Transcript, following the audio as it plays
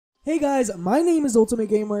Hey guys, my name is Ultimate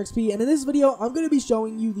Gamer XP, and in this video, I'm going to be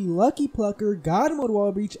showing you the Lucky Plucker God Mode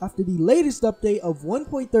Wallbreach after the latest update of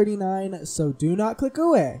 1.39, so do not click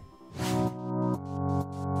away.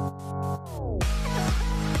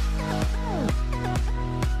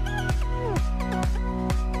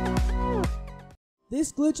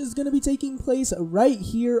 This glitch is going to be taking place right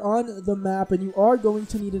here on the map, and you are going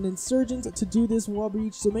to need an insurgent to do this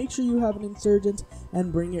wallbreach, so make sure you have an insurgent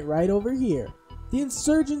and bring it right over here. The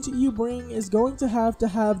insurgent you bring is going to have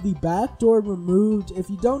the back door removed. If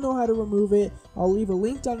you don't know how to remove it, I'll leave a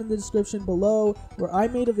link down in the description below where I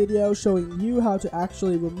made a video showing you how to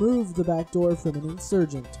actually remove the back door from an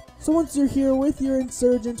insurgent. So once you're here with your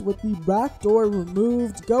insurgent with the back door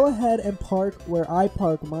removed, go ahead and park where I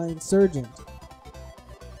park my insurgent.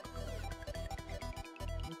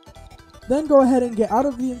 Then go ahead and get out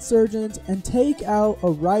of the insurgent and take out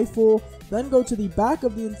a rifle. Then go to the back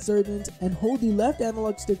of the insurgent and hold the left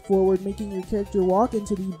analog stick forward, making your character walk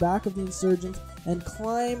into the back of the insurgent and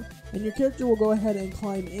climb. And your character will go ahead and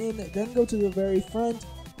climb in, then go to the very front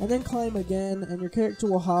and then climb again, and your character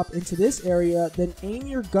will hop into this area. Then aim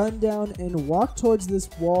your gun down and walk towards this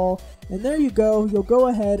wall, and there you go. You'll go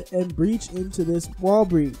ahead and breach into this wall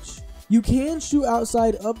breach. You can shoot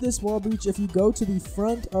outside of this wall breach if you go to the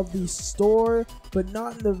front of the store, but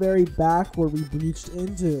not in the very back where we breached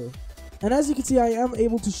into. And as you can see, I am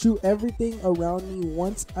able to shoot everything around me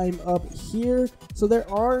once I'm up here, so there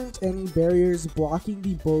aren't any barriers blocking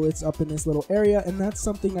the bullets up in this little area, and that's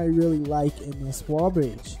something I really like in this wall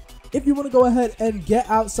breach. If you want to go ahead and get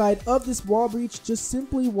outside of this wall breach, just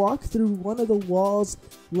simply walk through one of the walls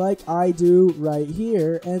like I do right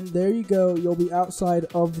here, and there you go, you'll be outside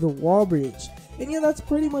of the wall breach. And yeah, that's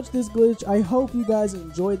pretty much this glitch. I hope you guys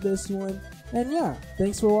enjoyed this one, and yeah,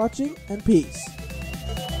 thanks for watching, and peace.